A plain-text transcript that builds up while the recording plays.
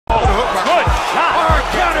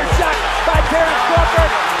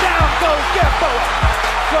goes Gamboa.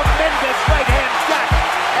 Tremendous right-hand shot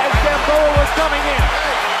as Gamboa was coming in.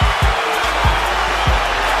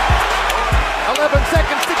 11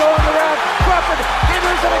 seconds to go in the round. Crawford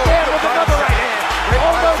enters it again with another right hand.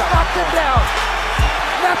 Almost knocked him down.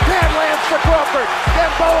 Left hand lands for Crawford.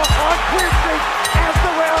 Gamboa on clear streak as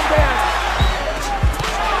the round ends.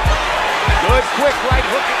 Good quick right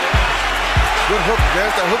hook again. Good hook.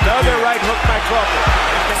 There's the hook. Another right hook by Crawford.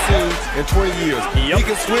 In 20 years. Yep. He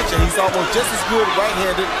can switch and he's almost just as good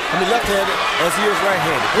left-handed as he is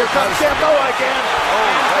right-handed. Here comes Gamboa again.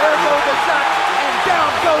 And there goes the shot. And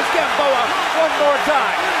down goes Gamboa one more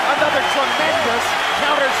time. Another tremendous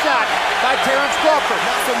counter shot by Terrence Crawford.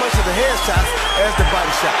 Not so much of the head shots as the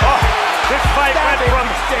body shot. Oh, this fight went from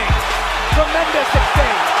exchange. Tremendous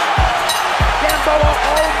exchange. Gamboa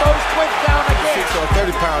almost went down again. 6 or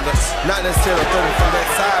 30 pounders, not necessarily 30 from that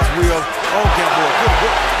size wheel on Gamboa. Good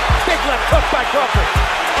hook. Big left hook by Crawford.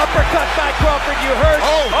 Uppercut by Crawford, you heard.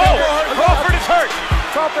 Crawford is hurt.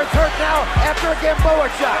 Crawford's hurt now after a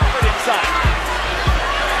Gamboa shot. Crawford inside.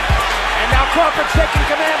 And now Crawford's taking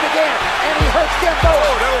command again. And he hurts Gamboa.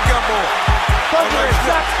 Oh, that was Gamboa. Thunderous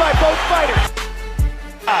shots by both fighters.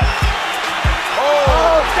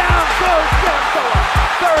 Oh, Down goes Gamboa.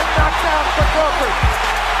 Third knockdown for Crawford.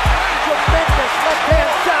 Tremendous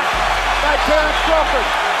left-hand shot by Terrence Crawford.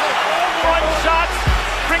 One shots,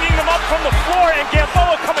 bringing them up from the floor, and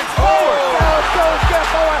Gamboa coming forward. Down goes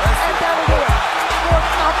Gamboa, and that'll do it. Fourth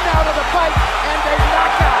knockdown of the fight, and a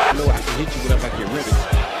knockout. I know I can hit you whenever I get ready.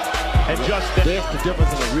 And just There's the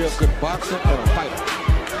difference in a real good boxer and a fighter.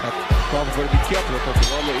 Crawford better be careful because the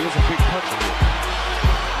Loma is a big puncher here.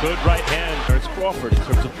 good right hand, Terrence Crawford, in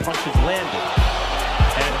terms of punches landed.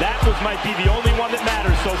 And that might be the only one that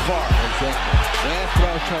matters so far. Exactly. That's what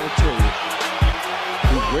I was trying to tell you.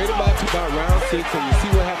 We waited about round 6, and you see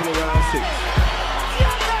what happened in round 6.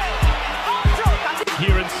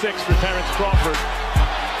 Here in 6 for Terrence Crawford.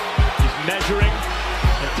 He's measuring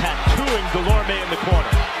and tattooing Delorme in the corner.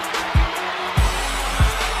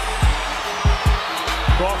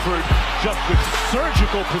 Crawford, just with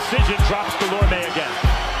surgical precision, drops Delorme again.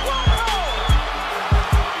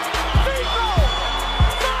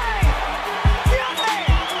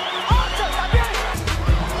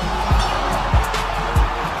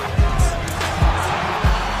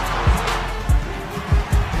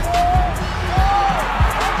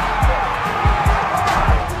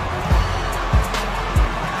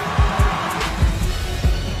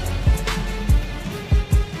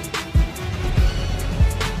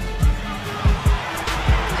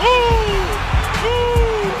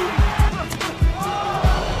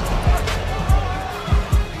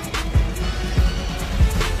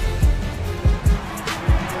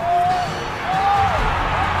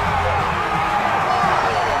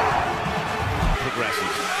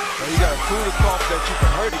 You got to prove the Crawford that you can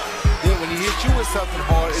hurt it. Then when he hits you with something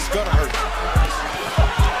hard, it's going to hurt.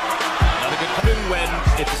 Not a good win when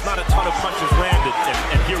it's not a ton of punches landed,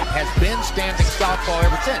 and here Has been standing southpaw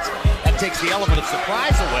ever since. That takes the element of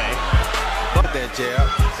surprise away. But that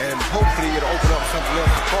jab, and hopefully it'll open up something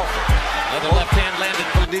else for Crawford. Another left hand landed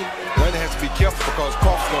for D. Lundy has to be careful because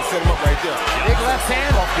Crawford's going to set him up right there. Big left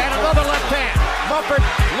hand and another left hand. Mufford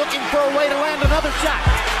looking for a way to land another shot.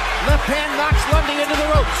 Left hand knocks Lundy into the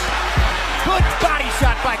ropes. Good body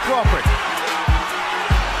shot by Crawford.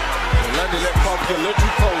 And Lundy let Crawford get a little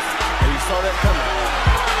too close, and he saw that coming.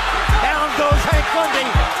 Down goes Hank Lundy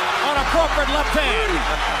on a Crawford left hand.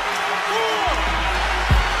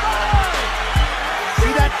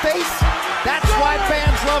 See that face? That's why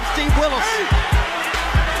fans love Steve Willis.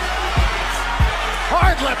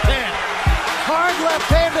 Hard left hand. Hard left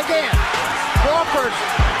hand again. Crawford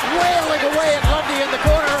wailing away at Lundy in the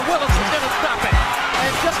corner, and Willis is going to stop it. And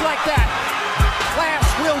just like that, class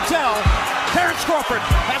will tell. Terrence Crawford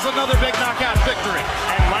has another big knockout victory.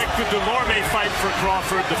 And like the Delorme fight for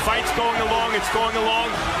Crawford, the fight's going along, it's going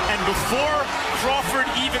along, and before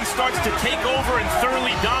Crawford even starts to take over and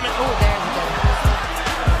thoroughly dominate. Oh, there he goes.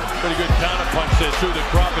 Pretty good counter punch there too that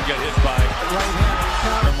Crawford got hit by.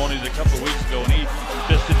 Ceremonies a couple of weeks ago, and he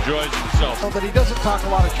just enjoys himself. Oh, but he doesn't talk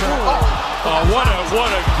a lot of trash. Oh, what a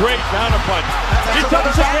great counter punch. He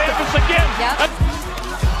touches the canvas again.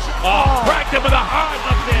 Oh, cracked him with a hard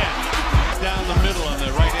left hand. Down the middle on the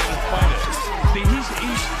right-handed fighter. See, he's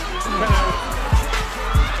kind of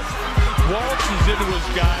waltzes into his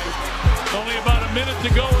guy. Only about a minute to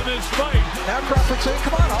go in this fight. Now Crawford saying,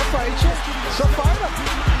 come on, I'll fight you. So fight him.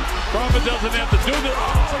 Crawford doesn't have to do this.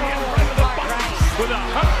 Oh, he hit right in the body with a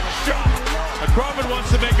hard shot. And Crawford wants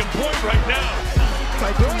to make a point right now.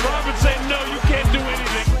 Crawford saying, no, you can't do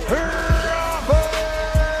anything.